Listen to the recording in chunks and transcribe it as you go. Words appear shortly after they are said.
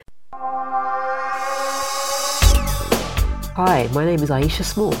Hi, my name is Iesha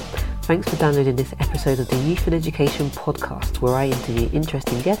Small. Thanks for downloading this episode of the Youth in Education podcast, where I interview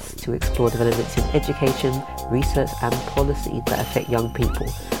interesting guests to explore developments in education, research and policy that affect young people,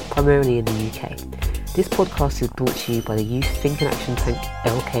 primarily in the UK. This podcast is brought to you by the Youth Think and Action Tank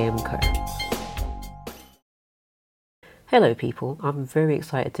LKMco. Hello people, I'm very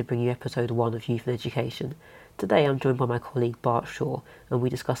excited to bring you episode 1 of Youth in Education. Today I'm joined by my colleague Bart Shaw, and we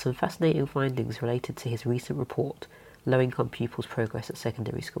discuss some fascinating findings related to his recent report, Low-Income Pupils' Progress at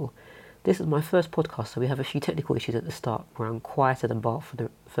Secondary School. This is my first podcast, so we have a few technical issues at the start where I'm quieter than Bart for the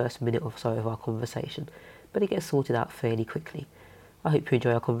first minute or so of our conversation, but it gets sorted out fairly quickly. I hope you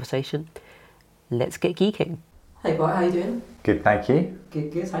enjoy our conversation. Let's get geeking. Hey Bart, how you doing? Good, thank you.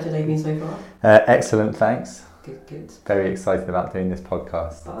 Good. How's your day been so far? Excellent, thanks. Good. Very excited about doing this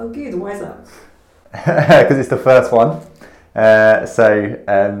podcast. Oh good, why is that? Because it's the first one. So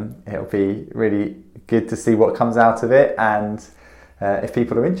it'll be really good to see what comes out of it, and if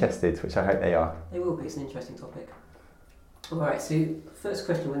people are interested, which I hope they are. They will be, it's an interesting topic. Alright, so first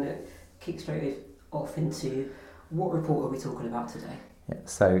question, we're going to kick straight off into what report are we talking about today? Yeah,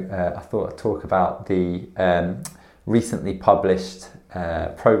 so I thought I'd talk about the recently published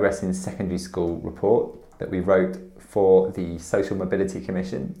Progress in Secondary School report that we wrote for the Social Mobility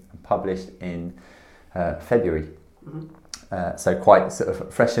Commission and published in February. Mm-hmm. So quite sort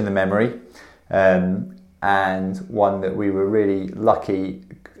of fresh in the memory, and one that we were really lucky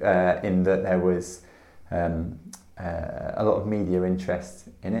in that there was a lot of media interest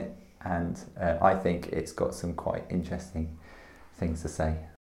in it, and I think it's got some quite interesting things to say.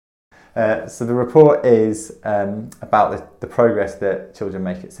 So the report is about the progress that children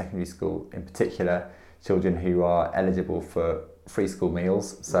make at secondary school, in particular children who are eligible for free school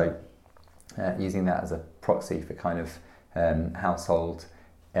meals. So using that as a proxy for kind of household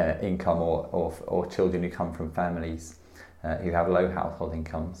income or children who come from families who have low household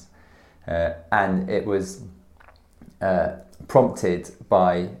incomes. And it was prompted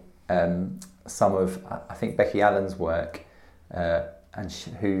by some of, I think, Becky Allen's work, and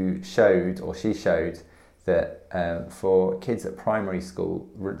she showed that for kids at primary school,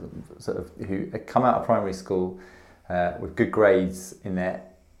 sort of who come out of primary school with good grades in their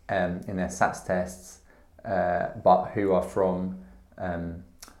SATs tests, but who are from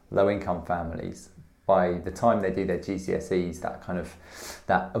low-income families, by the time they do their GCSEs,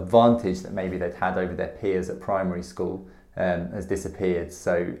 that advantage that maybe they'd had over their peers at primary school has disappeared.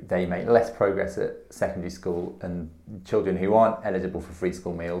 So they make less progress at secondary school, and children who aren't eligible for free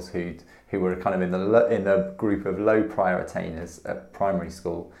school meals, who were kind of in the group of low prior attainers at primary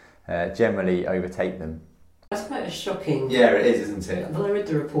school, generally overtake them. That's quite a shocking... Yeah, it is, isn't it? When I read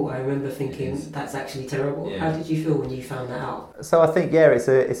the report, I remember thinking that's actually terrible. Yeah. How did you feel when you found that out? So I think,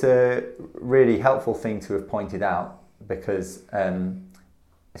 it's a really helpful thing to have pointed out, because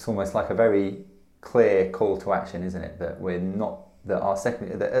it's almost like a very clear call to action, isn't it? That we're not, that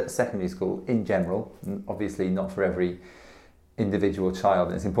at secondary school in general, obviously not for every individual child,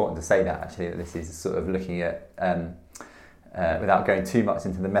 and it's important to say that actually, that this is sort of looking at, without going too much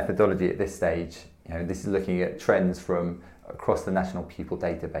into the methodology at this stage, this is looking at trends from across the National Pupil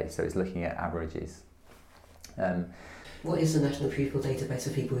Database, so it's looking at averages. What is the National Pupil Database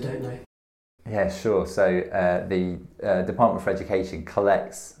for people who don't know? Yeah, sure. So the Department for Education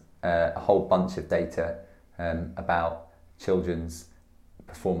collects a whole bunch of data about children's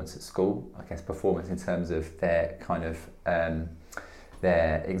performance at school, I guess performance in terms of their kind of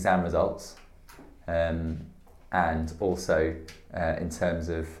their exam results, and also in terms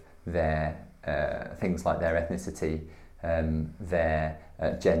of their things like their ethnicity, their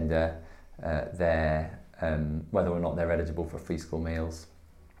gender, their whether or not they're eligible for free school meals.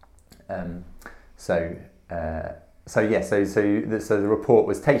 So the report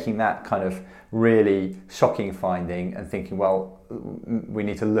was taking that kind of really shocking finding and thinking, well, we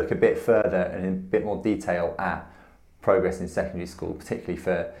need to look a bit further and in a bit more detail at progress in secondary school, particularly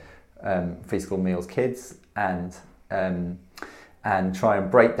for free school meals kids, and try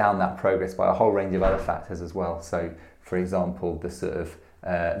and break down that progress by a whole range of other factors as well. So, for example, the sort of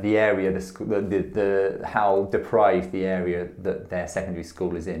the area, how deprived the area that their secondary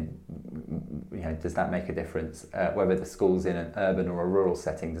school is in. Does that make a difference? Whether the school's in an urban or a rural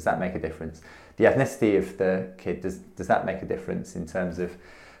setting, does that make a difference? The ethnicity of the kid, does that make a difference in terms of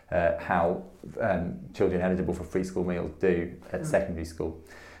how children eligible for free school meals do at secondary school?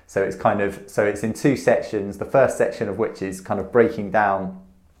 So it's in two sections. The first section of which is kind of breaking down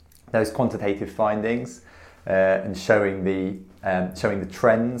those quantitative findings and showing the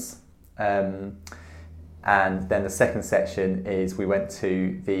trends And then the second section is we went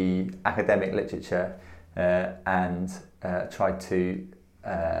to the academic literature and tried to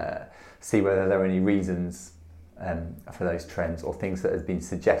see whether there are any reasons for those trends or things that have been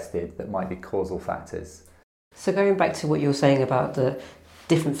suggested that might be causal factors. So going back to what you were saying about the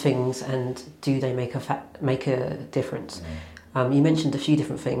different things and do they make a difference? You mentioned a few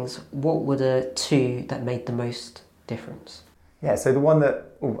different things. What were the two that made the most difference? Yeah, so the one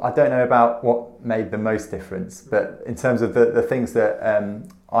that, I don't know about what made the most difference, but in terms of the things that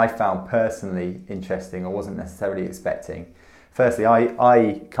I found personally interesting or wasn't necessarily expecting. Firstly,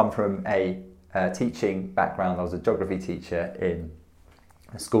 I come from a teaching background. I was a geography teacher in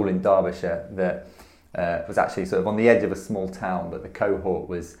a school in Derbyshire that was actually sort of on the edge of a small town, but the cohort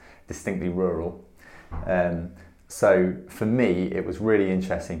was distinctly rural. So for me, it was really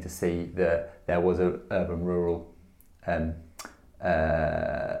interesting to see that there was an urban-rural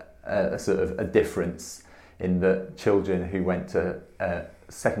a sort of a difference in the children who went to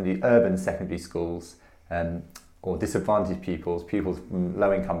urban secondary schools or disadvantaged pupils from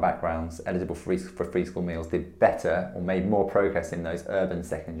low-income backgrounds eligible for free school meals did better or made more progress in those urban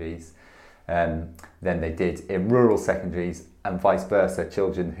secondaries than they did in rural secondaries, and vice versa.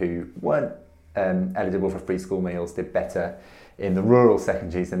 Children who weren't eligible for free school meals did better in the rural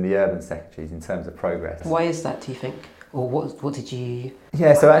secondaries than the urban secondaries in terms of progress. Why is that, do you think? Or what did you...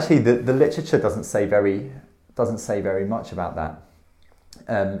 Yeah, so actually the literature doesn't say very much about that.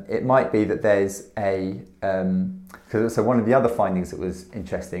 It might be that there's so one of the other findings that was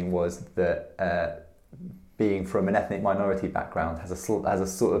interesting was that being from an ethnic minority background has a sort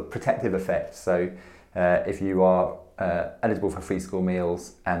of protective effect. So if you are eligible for free school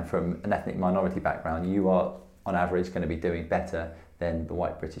meals and from an ethnic minority background, you are on average going to be doing better than the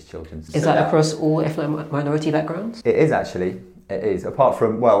white British children. Is that across all ethnic minority backgrounds? It is actually. It is. Apart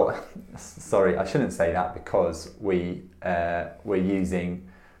from, well, sorry, I shouldn't say that because we're using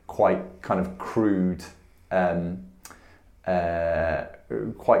quite kind of crude, quite,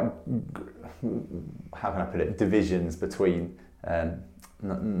 how can I put it, divisions between,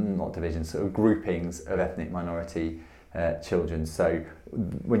 not divisions, sort of groupings of ethnic minority children. So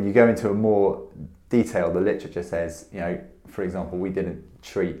when you go into a more detail, the literature says, for example, we didn't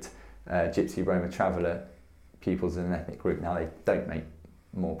treat Gypsy Roma traveller pupils as an ethnic group. Now they don't make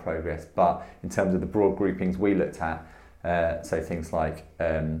more progress, but in terms of the broad groupings we looked at, so things like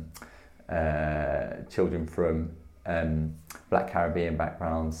children from Black Caribbean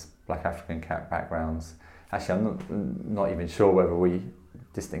backgrounds, Black African backgrounds. Actually, I'm not even sure whether we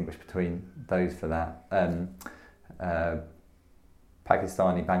distinguish between those for that.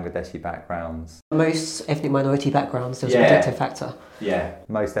 Pakistani, Bangladeshi backgrounds. Most ethnic minority backgrounds, there's a protective factor. Yeah,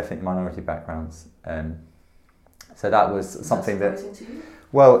 most ethnic minority backgrounds. So that was something that...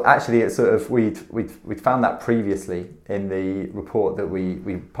 Well, actually, it's sort of we'd found that previously in the report that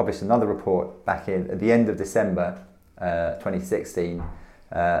we published another report back at the end of December 2016.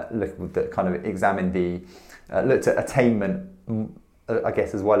 That kind of examined looked at attainment, I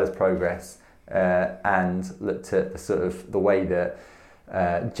guess, as well as progress, and looked at the way that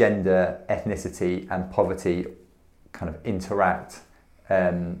gender, ethnicity, and poverty kind of interact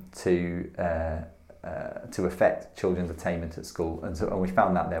to affect children's attainment at school. And we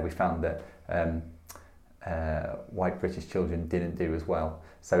found that there. We found that white British children didn't do as well.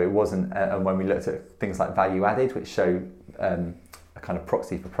 So it wasn't. And when we looked at things like value added, which show a kind of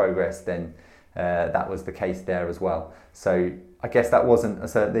proxy for progress, then that was the case there as well. So I guess that wasn't.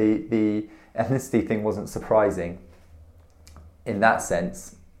 So the ethnicity thing wasn't surprising in that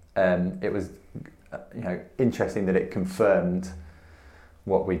sense. It was interesting that it confirmed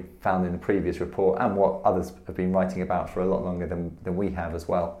what we found in the previous report and what others have been writing about for a lot longer than we have as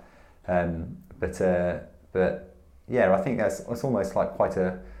well. But yeah, I think it's almost like quite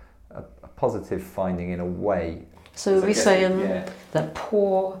a positive finding in a way. So we're saying that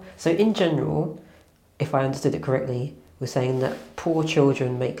so in general, if I understood it correctly, we're saying that poor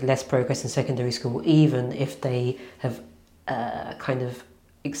children make less progress in secondary school even if they have kind of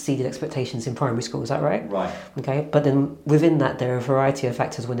exceeded expectations in primary school. Is that right? Right. Okay, but then within that there are a variety of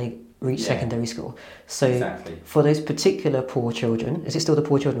factors when they reach secondary school. So exactly. For those particular poor children, is it still the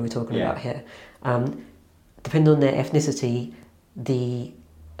poor children we're talking about here? Depending on their ethnicity, the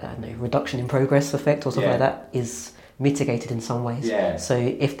reduction in progress effect or something like that is mitigated in some ways. Yeah. So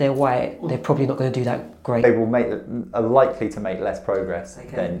if they're white, they're probably not going to do that great. They will are likely to make less progress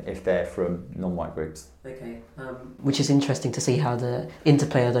than if they're from non-white groups. Okay. Which is interesting to see how the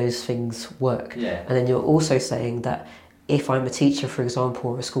interplay of those things work. Yeah. And then you're also saying that if I'm a teacher, for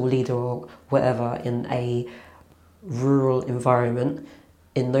example, or a school leader or whatever in a rural environment,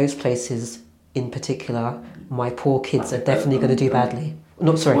 in those places in particular, my poor kids are definitely going to do badly.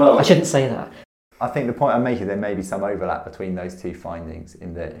 No, sorry, Well, I shouldn't say that. I think the point I'm making, there may be some overlap between those two findings,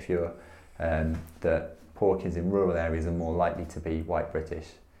 in that if you're that poor kids in rural areas are more likely to be white British,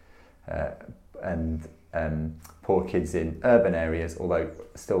 and poor kids in urban areas, although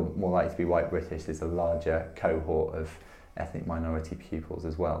still more likely to be white British, there's a larger cohort of ethnic minority pupils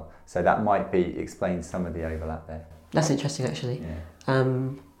as well. So that might explain some of the overlap there. That's interesting, actually. Yeah.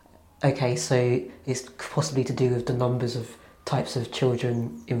 Okay, so it's possibly to do with the numbers of types of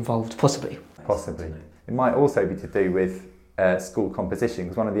children involved, possibly. Possibly. It might also be to do with school composition,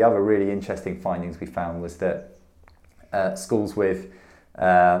 because one of the other really interesting findings we found was that schools with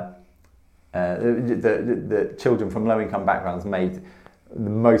the children from low-income backgrounds made the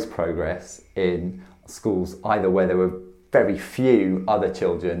most progress in schools either where there were very few other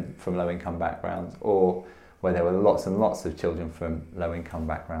children from low-income backgrounds, or where there were lots and lots of children from low-income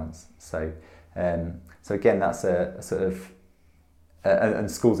backgrounds. So again, that's a sort of and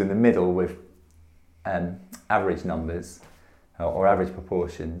schools in the middle with average numbers or average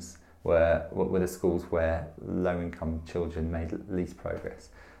proportions were the schools where low-income children made least progress.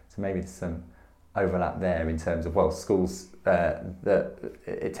 So maybe there's some overlap there in terms of, well, schools that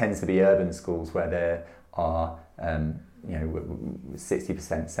it tends to be urban schools where there are 60%,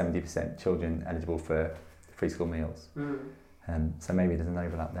 70% children eligible for free school meals. So maybe there's an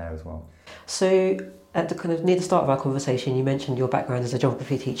overlap there as well. So at the kind of near the start of our conversation, you mentioned your background as a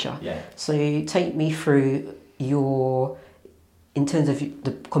geography teacher. Yeah. So take me through in terms of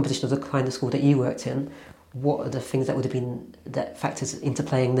the composition of the kind of school that you worked in, what are the things that would have been that factors into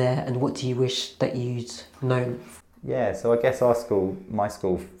playing there, and what do you wish that you'd known? Yeah, so I guess my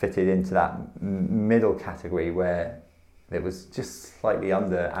school fitted into that middle category where it was just slightly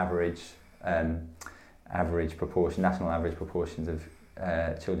under average proportion, national average proportions of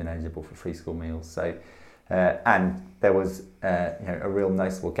children eligible for free school meals. So, and there was a real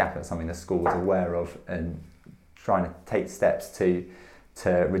noticeable gap. That's something the school was aware of and trying to take steps to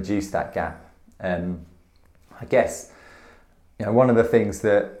reduce that gap. I guess one of the things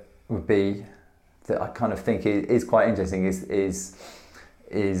that I kind of think is quite interesting is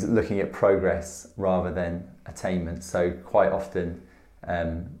looking at progress rather than attainment. So quite often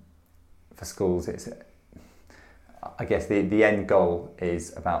for schools, it's, I guess the end goal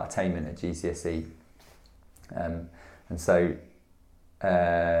is about attainment at GCSE, and so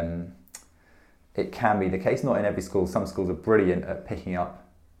it can be the case. Not in every school. Some schools are brilliant at picking up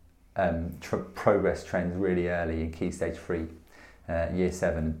progress trends really early in Key Stage 3, Year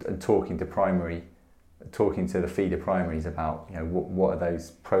 7, and talking to the feeder primaries about what are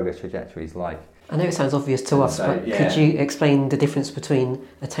those progress trajectories like. I know it sounds obvious to us, but could you explain the difference between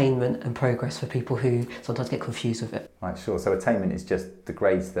attainment and progress for people who sometimes get confused with it? Right, sure. So attainment is just the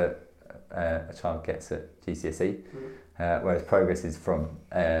grades that a child gets at GCSE, whereas progress is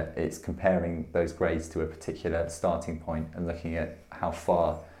it's comparing those grades to a particular starting point and looking at how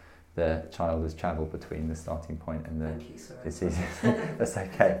far the child has travelled between the starting point and the... Thank you, sorry. That's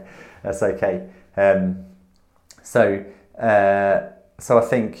okay. That's okay. So I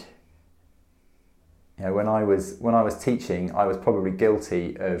think when I was teaching, I was probably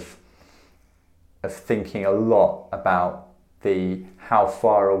guilty of thinking a lot about how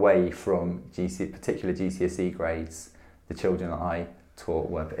far away from particular GCSE grades the children that I taught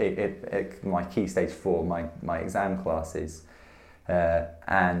were. My Key Stage 4, my exam classes,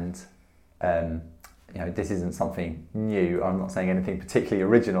 and this isn't something new. I'm not saying anything particularly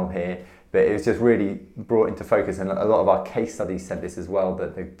original here, but it was just really brought into focus, and a lot of our case studies said this as well,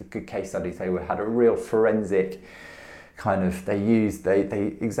 that the good case studies, they had a real forensic kind of,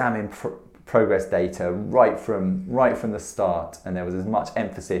 they examined progress data right from the start, and there was as much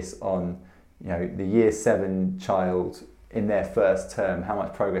emphasis on the Year 7 child in their first term, how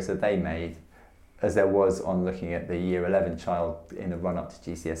much progress had they made, as there was on looking at the Year 11 child in the run-up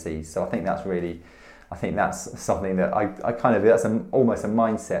to GCSEs. So I think that's something that that's almost a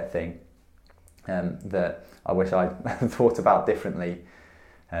mindset thing that I wish I'd thought about differently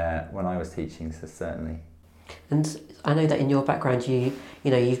when I was teaching, so certainly. And I know that in your background, you've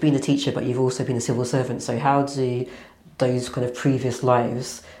been a teacher, but you've also been a civil servant. So how do those kind of previous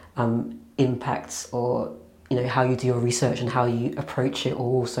lives impact, or how you do your research and how you approach it, or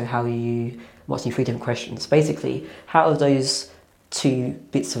also how you... I'm asking you 3 different questions. Basically, how have those 2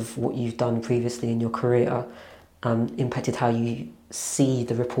 bits of what you've done previously in your career impacted how you see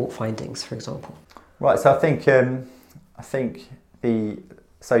the report findings, for example? Right. So I think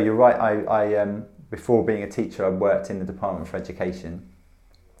so you're right. I before being a teacher, I worked in the Department for Education,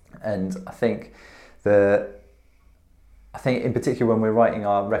 and I think I think in particular when we're writing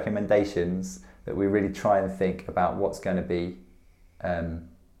our recommendations, that we really try and think about what's going to be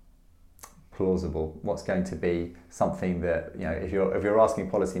plausible, what's going to be something that, if you're asking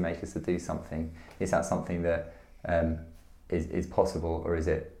policymakers to do something, is that something that is possible, or is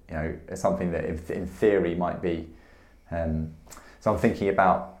it something that in theory might be. So I'm thinking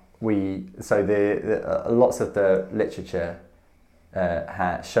about lots of the literature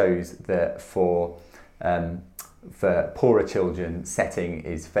shows that for poorer children, setting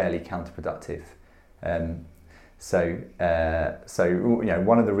is fairly counterproductive.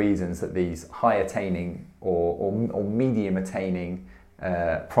 One of the reasons that these high attaining or medium attaining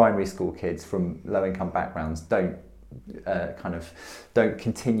primary school kids from low income backgrounds don't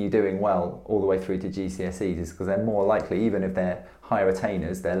continue doing well all the way through to GCSEs is because they're more likely, even if they're higher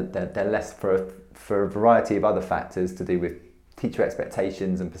attainers, they're less for a variety of other factors to do with teacher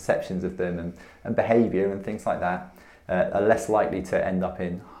expectations and perceptions of them and behaviour and things like that, are less likely to end up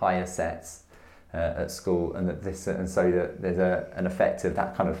in higher sets at school, and so that there's an effect of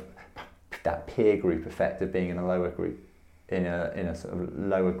that peer group effect of being in a lower group, in a sort of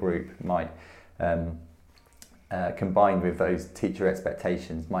lower group might combined with those teacher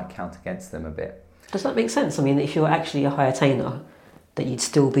expectations might count against them a bit. Does that make sense? I mean, if you're actually a high attainer, that you'd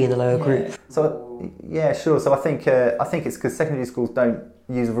still be in a lower group. So yeah, sure. So I think it's because secondary schools don't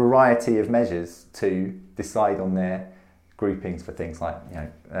use a variety of measures to decide on their groupings for things like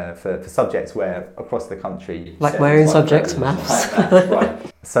for subjects where across the country, like where in subjects, maths.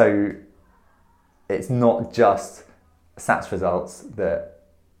 Right. So it's not just SATs results that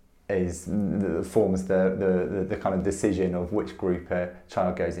forms the kind of decision of which group a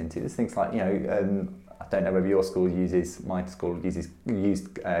child goes into. There's things like I don't know whether your school uses. My school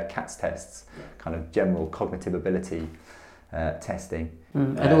used CATS tests, kind of general cognitive ability testing.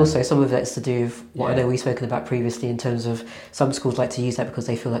 And also some of it's to do with what I know we've spoken about previously in terms of some schools like to use that because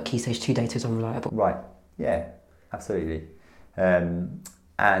they feel like Key Stage 2 data is unreliable. Right, yeah, absolutely. And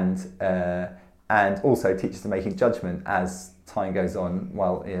also teachers are making judgment as time goes on.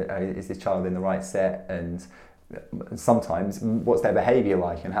 Well, is this child in the right set? And sometimes what's their behaviour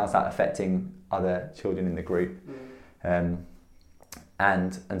like and how's that affecting other children in the group? And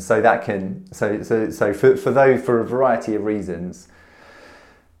so that can for a variety of reasons,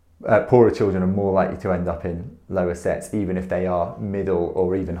 poorer children are more likely to end up in lower sets, even if they are middle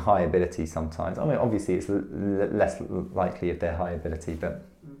or even high ability sometimes. I mean, obviously it's less likely if they're high ability,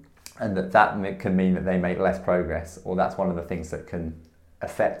 and that can mean that they make less progress, or that's one of the things that can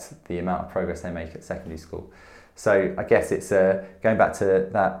affect the amount of progress they make at secondary school. So I guess it's going back to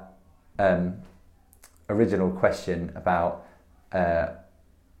that original question about my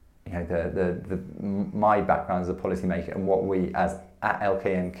background as a policymaker and what we as at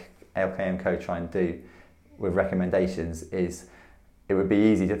LKMco try and do with recommendations is, it would be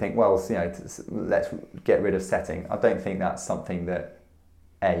easy to think, well, let's get rid of setting. I don't think that's something that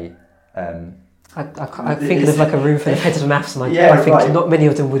I think there's like a room for the heads of maths, and I think not many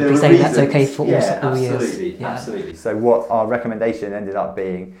of them would be saying reasons. That's okay for all years. Yeah, absolutely. So what our recommendation ended up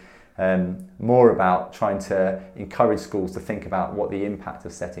being more about trying to encourage schools to think about what the impact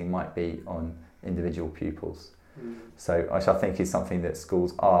of setting might be on individual pupils. So which I think is something that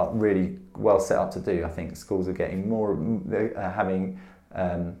schools are really well set up to do. I think schools are getting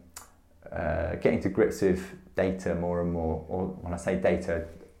getting to grips with data more and more. Or when I say data,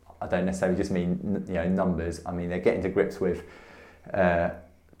 I don't necessarily just mean numbers. I mean they're getting to grips with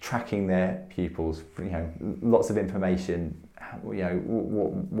tracking their pupils. Lots of information.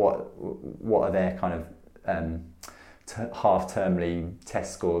 What are their kind of half-termly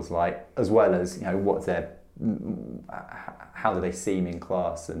test scores like, as well as what's their how do they seem in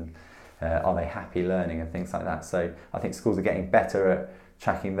class, and are they happy learning and things like that. So I think schools are getting better at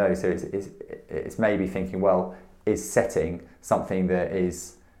tracking those. So it's maybe thinking, well, is setting something that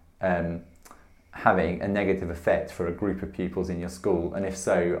is having a negative effect for a group of pupils in your school, and if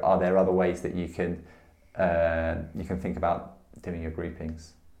so, are there other ways that you can think about doing your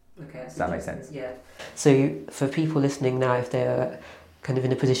groupings? Okay, does that make sense? Yeah. So for people listening now, if they're kind of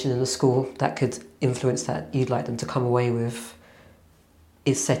in a position in the school that could influence that, you'd like them to come away with,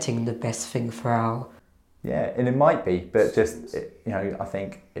 is setting the best thing for our... Yeah, and it might be, but just, I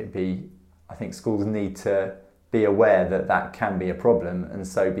think schools need to be aware that can be a problem, and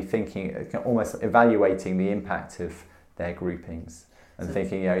so be thinking, almost evaluating the impact of their groupings, and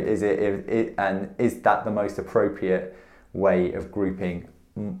thinking, is that the most appropriate way of grouping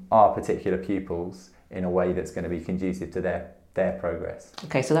our particular pupils in a way that's going to be conducive to their progress.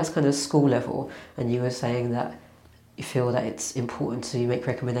 Okay, so that's kind of school level, and you were saying that you feel that it's important to make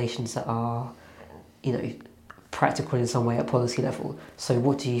recommendations that are, practical in some way at policy level. So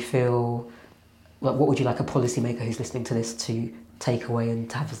what do you feel, like, what would you like a policymaker who's listening to this to take away and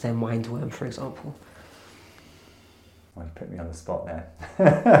to have as their mind worm, for example? Well, you put me on the spot there.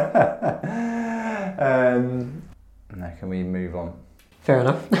 Now can we move on? Fair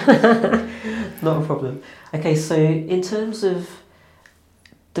enough. Not a problem. Okay, so in terms of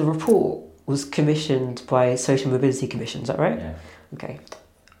the report was commissioned by Social Mobility Commission, is that right? Yeah. Okay.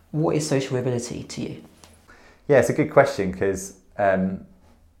 What is social mobility to you? Yeah, it's a good question because I'm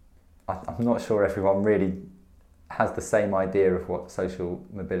not sure everyone really has the same idea of what social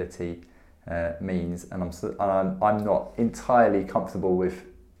mobility means, and I'm not entirely comfortable with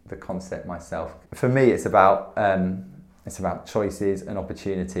the concept myself. For me, it's about choices and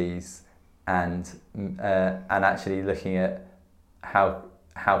opportunities, and actually looking at how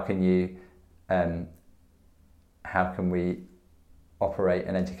can we operate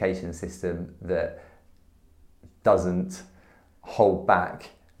an education system that doesn't hold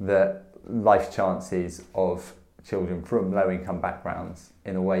back the life chances of children from low-income backgrounds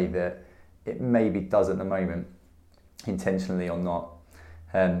in a way that it maybe does at the moment, intentionally or not.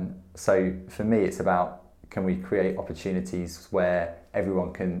 So for me, it's about, can we create opportunities where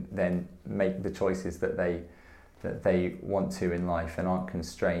everyone can then make the choices that they want to in life and aren't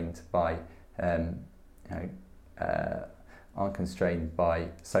constrained by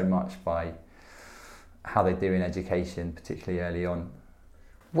so much by how they do in education, particularly early on.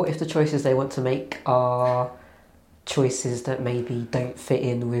 What if the choices they want to make are choices that maybe don't fit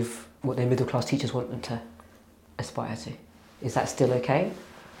in with what their middle class teachers want them to aspire to? Is that still okay?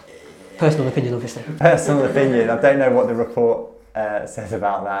 Personal opinion, obviously. Personal opinion. I don't know what the report says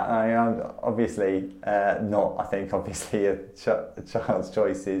about that. I mean, I'm obviously not. I think obviously a child's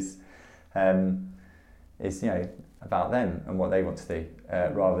choice is about them and what they want to do,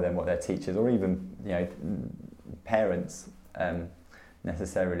 rather than what their teachers or even parents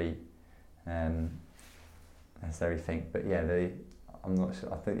necessarily think. But yeah, I'm not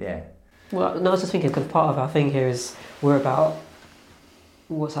sure. I think Well, no, I was just thinking, because part of our thing here is we're about,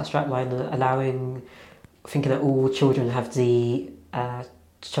 what's that strapline, thinking that all children have the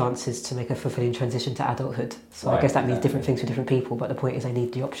chances to make a fulfilling transition to adulthood. So right, I guess that means different things for different people, but the point is they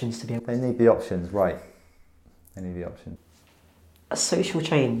need the options to be able to. They need the options, right. They need the options. A social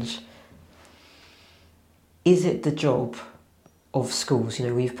change, is it the job of schools?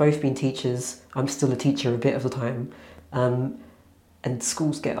 We've both been teachers. I'm still a teacher a bit of the time. And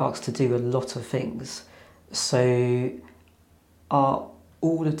schools get asked to do a lot of things. So are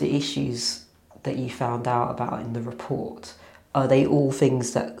all of the issues that you found out about in the report, are they all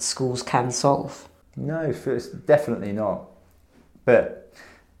things that schools can solve? No, it's definitely not. But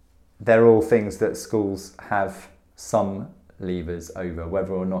they're all things that schools have some levers over,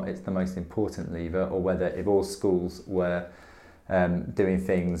 whether or not it's the most important lever, or whether if all schools were doing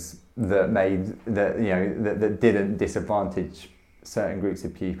things that didn't disadvantage certain groups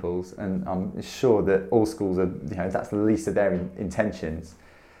of pupils, and I'm sure that all schools are, that's the least of their intentions.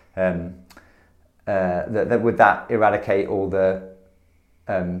 Would that eradicate all the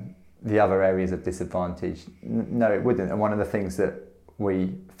other areas of disadvantage? No, it wouldn't. And one of the things that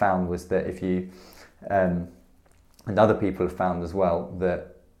we found was that if you and other people have found as well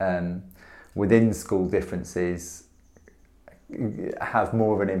that within school differences have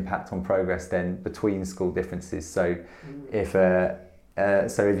more of an impact on progress than between school differences. So if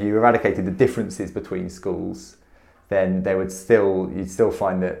you eradicated the differences between schools, then you'd still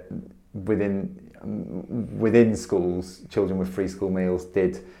find that within schools, children with free school meals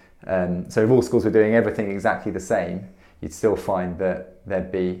did. So if all schools were doing everything exactly the same, you'd still find that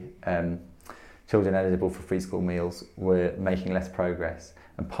there'd be children eligible for free school meals were making less progress.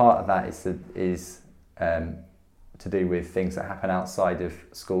 And part of that is to do with things that happen outside of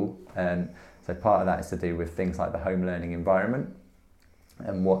school. So part of that is to do with things like the home learning environment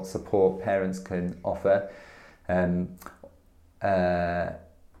and what support parents can offer. And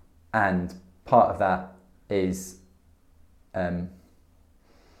part of that is, but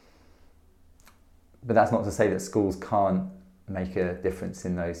that's not to say that schools can't make a difference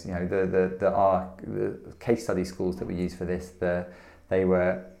in those. The case study schools that we use for this, they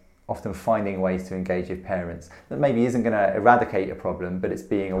were often finding ways to engage with parents that maybe isn't going to eradicate a problem, but it's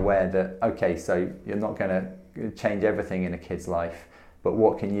being aware that, okay, so you're not going to change everything in a kid's life, but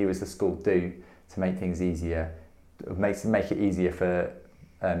what can you as a school do to make things easier, make it easier for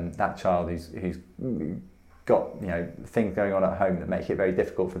that child who's got things going on at home that make it very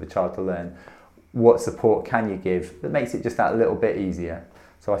difficult for the child to learn. What support can you give that makes it just that little bit easier?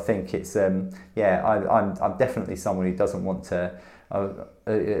 So I think it's I'm definitely someone who doesn't want to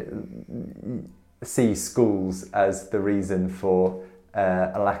see schools as the reason for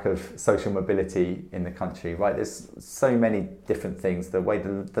a lack of social mobility in the country, right? There's so many different things. The way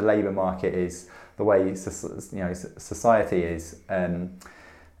the labour market is, the way society is,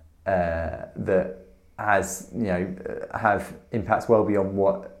 that has have impacts well beyond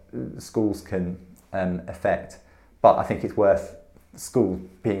what schools can affect. But I think it's worth schools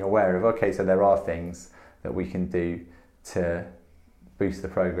being aware of. Okay, so there are things that we can do to boost the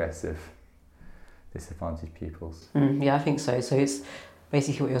progress of disadvantaged pupils. Yeah, I think so. So it's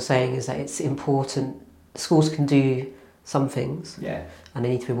basically what you're saying is that it's important. Schools can do some things, and they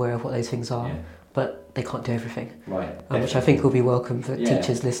need to be aware of what those things are, but they can't do everything. Right. Which I think will be welcome for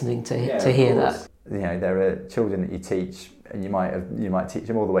teachers listening to hear that. There are children that you teach, and you might teach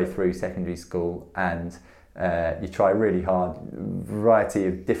them all the way through secondary school, and you try really hard, variety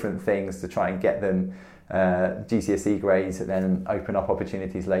of different things to try and get them GCSE grades that then open up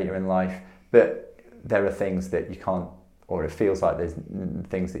opportunities later in life. But there are things that you can't, or it feels like there's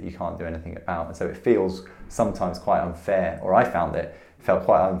things that you can't do anything about. And so it feels sometimes quite unfair, or I felt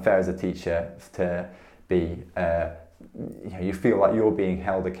quite unfair as a teacher to be, you feel like you're being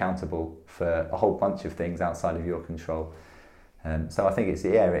held accountable for a whole bunch of things outside of your control. So I think it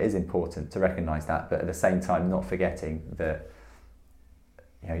is important to recognise that, but at the same time not forgetting that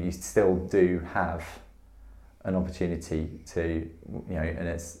you still do have an opportunity to, and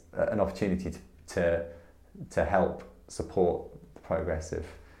it's an opportunity to help support the progress of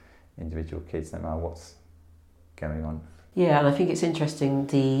individual kids no matter what's going on. Yeah, and I think it's interesting,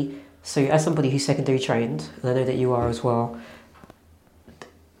 so as somebody who's secondary trained, and I know that you are as well,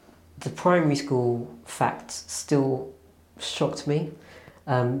 the primary school facts still shocked me,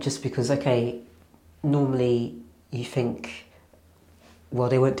 just because, normally you think, well,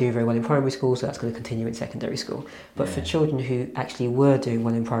 they weren't doing very well in primary school, so that's going to continue in secondary school. But for children who actually were doing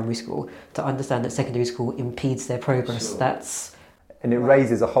well in primary school, to understand that secondary school impedes their progress, that's... And it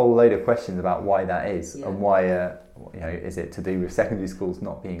raises a whole load of questions about why that is, and why, is it to do with secondary schools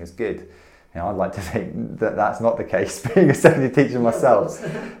not being as good? I'd like to think that that's not the case, being a secondary teacher myself.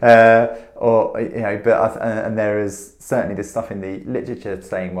 And there is certainly this stuff in the literature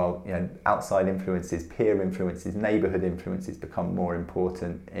saying, well, outside influences, peer influences, neighbourhood influences become more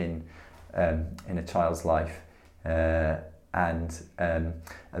important in a child's life, and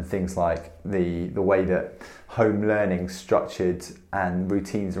things like the way that home learning structured and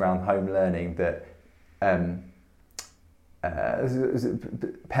routines around home learning that.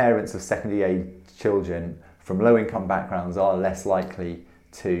 Parents of secondary age children from low income backgrounds are less likely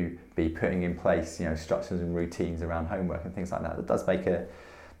to be putting in place, structures and routines around homework and things like that. That does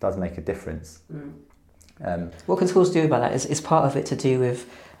make a difference. What can schools do about that? Is part of it to do with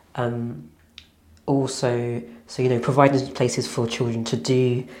also, providing places for children to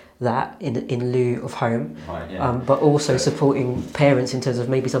do that in lieu of home, but also supporting parents in terms of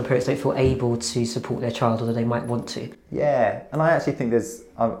maybe some parents don't feel able to support their child, although they might want to. Yeah, and I actually think there's,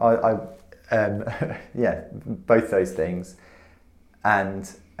 both those things,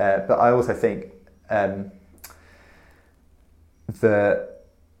 and but I also think that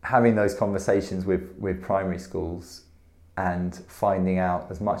having those conversations with primary schools and finding out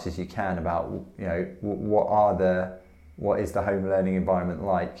as much as you can about what is the home learning environment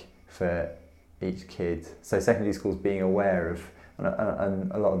like for each kid. So secondary schools being aware of,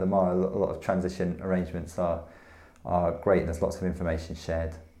 and a lot of them are, a lot of transition arrangements are great, and there's lots of information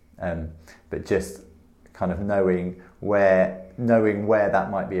shared. But just kind of knowing where that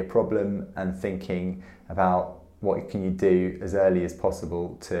might be a problem, and thinking about what can you do as early as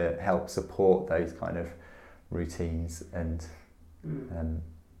possible to help support those kind of routines and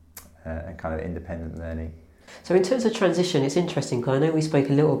kind of independent learning. So in terms of transition, it's interesting because I know we spoke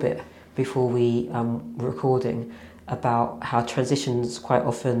a little bit before we were recording about how transitions quite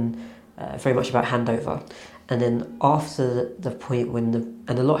often very much about handover, and then after the point when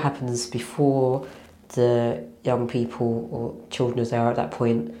and a lot happens before the young people or children as they are at that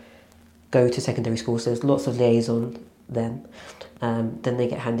point go to secondary school, so there's lots of liaison then they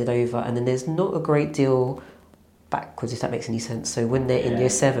get handed over, and then there's not a great deal backwards, if that makes any sense. So when they're in year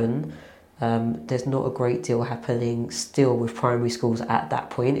 7, there's not a great deal happening still with primary schools at that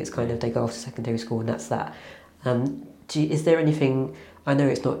point. It's kind of they go off to secondary school and that's that. Is there anything, I know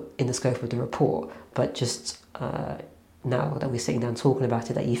it's not in the scope of the report, but just now that we're sitting down talking about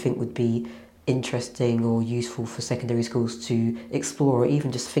it, that you think would be interesting or useful for secondary schools to explore, or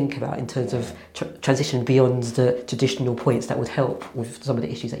even just think about in terms of transition beyond the traditional points that would help with some of the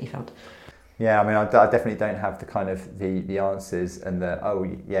issues that you found? Yeah, I mean, I definitely don't have the kind of the answers and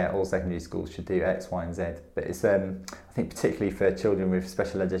all secondary schools should do X, Y, and Z. But it's I think particularly for children with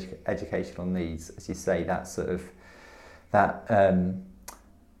special educational needs, as you say, that sort of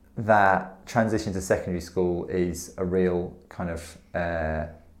that transition to secondary school is a real kind of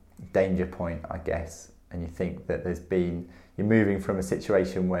danger point, I guess. And you think that you're moving from a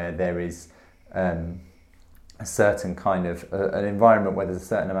situation where there is a certain kind of an environment where there's a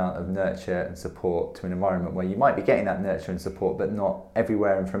certain amount of nurture and support to an environment where you might be getting that nurture and support but not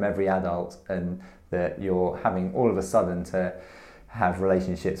everywhere and from every adult, and that you're having all of a sudden to have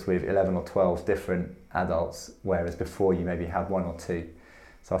relationships with 11 or 12 different adults, whereas before you maybe had one or two.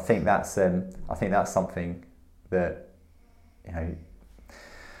 So I think that's something that, you know,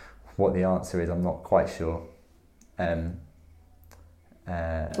 what the answer is, I'm not quite sure.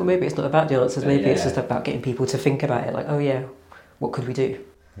 Well, maybe it's not about the answers. Maybe it's just about getting people to think about it. Like, oh yeah, what could we do?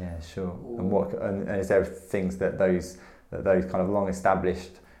 Yeah, sure. And is there things that those kind of long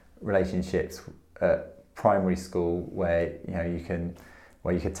established relationships at primary school where you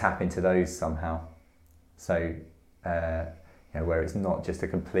could tap into those somehow? So where it's not just a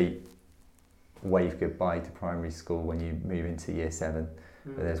complete wave goodbye to primary school when you move into year 7,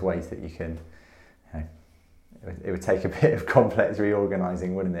 but there's ways that you can. It would take a bit of complex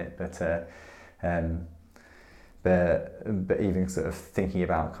reorganising, wouldn't it? But even sort of thinking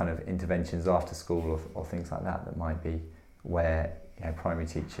about kind of interventions after school or things like that might be where primary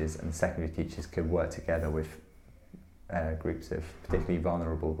teachers and secondary teachers could work together with groups of particularly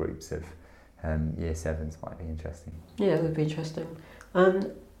vulnerable groups of year 7s might be interesting. Yeah, it would be interesting.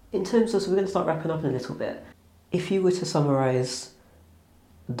 And in terms of, so we're going to start wrapping up in a little bit. If you were to summarise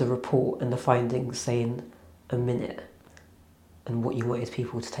the report and the findings, say in a minute, and what you wanted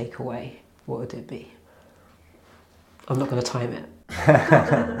people to take away, what would it be? I'm not going to time it.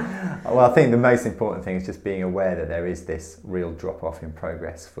 Well, I think the most important thing is just being aware that there is this real drop-off in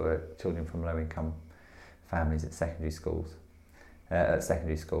progress for children from low-income families at secondary school.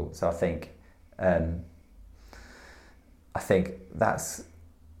 So I think that's,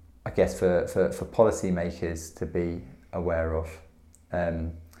 I guess, for policy makers to be aware of.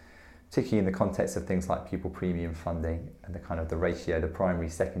 Particularly in the context of things like pupil premium funding and the kind of the ratio, the primary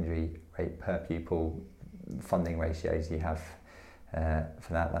secondary rate per pupil funding ratios you have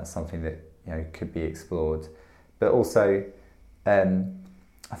for that's something that could be explored. But also, I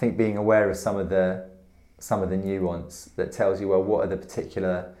think being aware of some of the nuance that tells you, well, what are the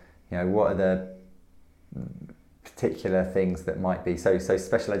particular things that might be so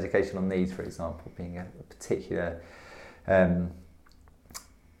special educational needs, for example, being a particular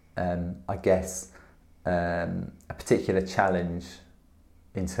I guess a particular challenge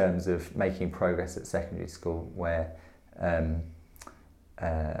in terms of making progress at secondary school, where a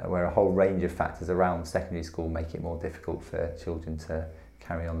whole range of factors around secondary school make it more difficult for children to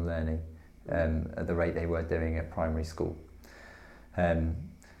carry on learning at the rate they were doing at primary school. I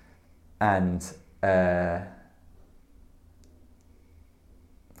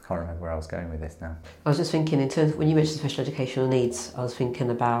can't remember where I was going with this now. I was just thinking, in terms of, when you mentioned special educational needs, I was thinking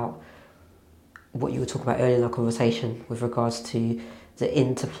about what you were talking about earlier in our conversation with regards to the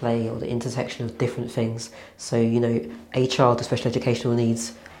interplay or the intersection of different things. So, a child with special educational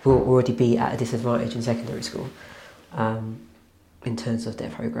needs will already be at a disadvantage in secondary school in terms of their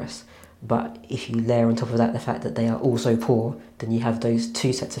progress. But if you layer on top of that the fact that they are also poor, then you have those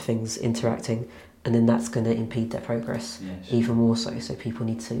two sets of things interacting, and then that's going to impede their progress even more so. So people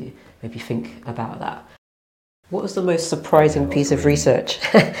need to maybe think about that. What was the most surprising piece of research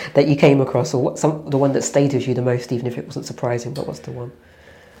that you came across, or the one that stayed with you the most, even if it wasn't surprising? But what's the one?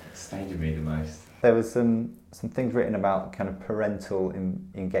 Stayed with me the most. There was some things written about kind of parental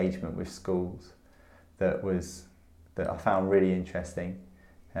engagement with schools that I found really interesting.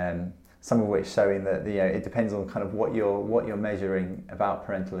 Some of which showing that it depends on kind of what you're measuring about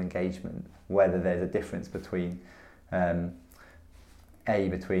parental engagement, whether there's a difference between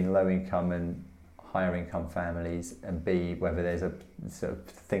between low income and higher income families, and B, whether there's a sort of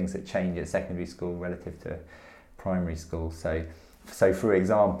things that change at secondary school relative to primary school. So for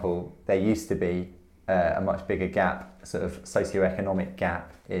example, there used to be a much bigger gap, sort of socioeconomic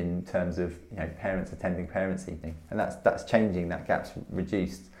gap, in terms of parents attending parents' evening, and that's changing. That gap's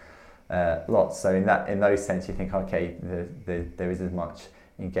reduced lots. So in those sense, you think, okay, there is as much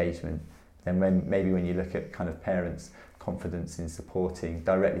engagement. Then when you look at kind of parents' confidence in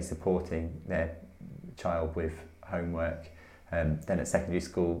directly supporting their child with homework, then at secondary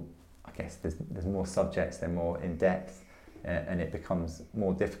school, I guess there's more subjects, they're more in depth, and it becomes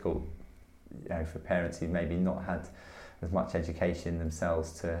more difficult, for parents who maybe not had as much education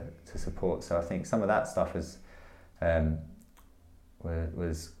themselves to support. So I think some of that stuff was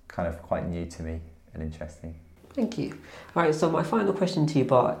kind of quite new to me and interesting. Thank you. All right, so my final question to you,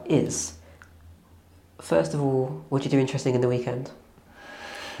 Bart, is, first of all, what did you do interesting in the weekend?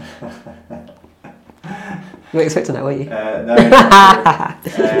 You weren't expecting that, were you? No.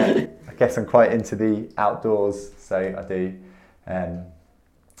 I guess I'm quite into the outdoors, so I do. And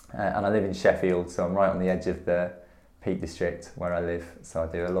I live in Sheffield, so I'm right on the edge of the Peak District where I live. So I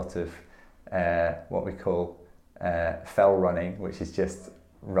do a lot of what we call fell running, which is just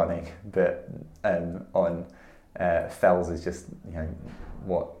running, but on fells is just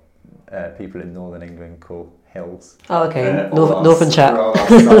what people in northern England call hills. Oh, okay. Northern chat.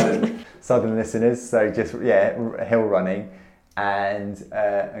 Southern listeners. So just hill running and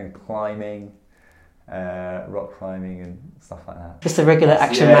climbing. Rock climbing and stuff like that. Just a regular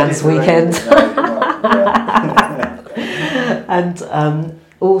action man's weekend. And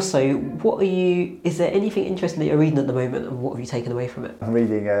also, is there anything interesting that you're reading at the moment, and what have you taken away from it? I'm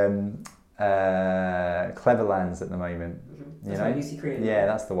reading Cleverlands at the moment. That's what Lucy created. Yeah,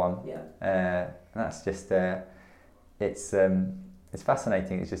 that's the one. Yeah. That's just it's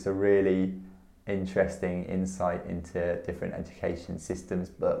fascinating. It's just a really interesting insight into different education systems.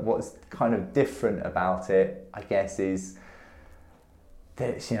 But what's kind of different about it, I guess, is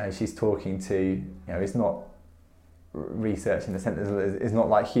that she's talking to it's not research in the sense it's not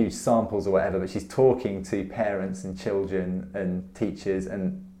like huge samples or whatever, but she's talking to parents and children and teachers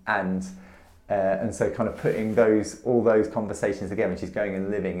and so kind of putting all those conversations together. And she's going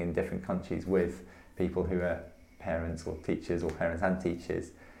and living in different countries with people who are parents or teachers, or parents and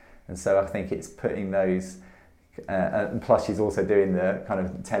teachers. And so I think it's putting those, and plus she's also doing the kind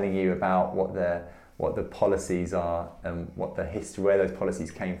of telling you about what the policies are and what the history, where those policies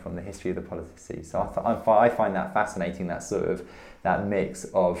came from, the history of the policies. So I find that fascinating, that sort of that mix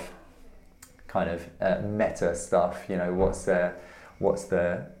of kind of meta stuff. What's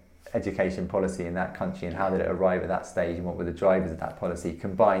the education policy in that country, and how did it arrive at that stage, and what were the drivers of that policy,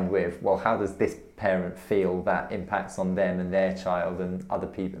 combined with, well, how does this parent feel that impacts on them and their child and other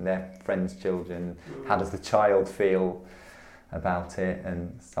people and their friends' children? How does the child feel about it?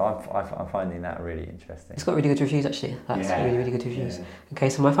 And so I'm finding that really interesting. It's got really good reviews, actually. That's really, really good reviews. Yeah. Okay,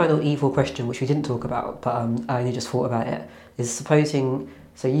 so my final evil question, which we didn't talk about, but I only just thought about it, is supposing,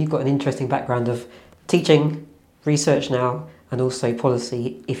 so you've got an interesting background of teaching, research now, and also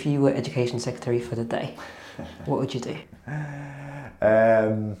policy. If you were Education Secretary for the day, what would you do?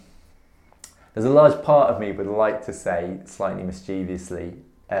 There's a large part of me would like to say, slightly mischievously,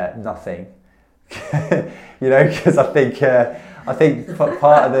 nothing. Because I think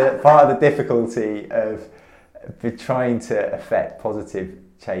part of the difficulty of trying to affect positive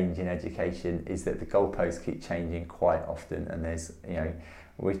change in education is that the goalposts keep changing quite often, and there's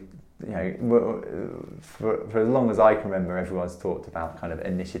for as long as I can remember, everyone's talked about kind of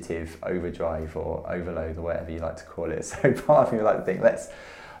initiative overdrive or overload or whatever you like to call it. So part of me would like to think, let's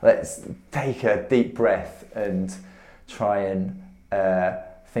take a deep breath and try and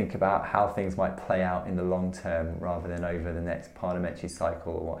think about how things might play out in the long term rather than over the next parliamentary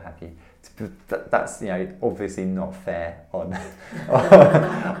cycle or what have you. That's obviously not fair on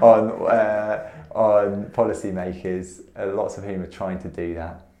on policymakers, lots of whom are trying to do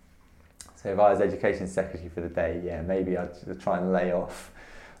that. So if I was Education Secretary for the day, maybe I'd try and lay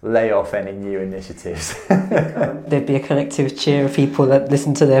off any new initiatives. There'd be a collective cheer of people that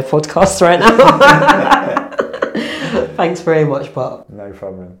listen to their podcasts right now. Thanks very much, Bart. No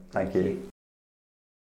problem. Thank you.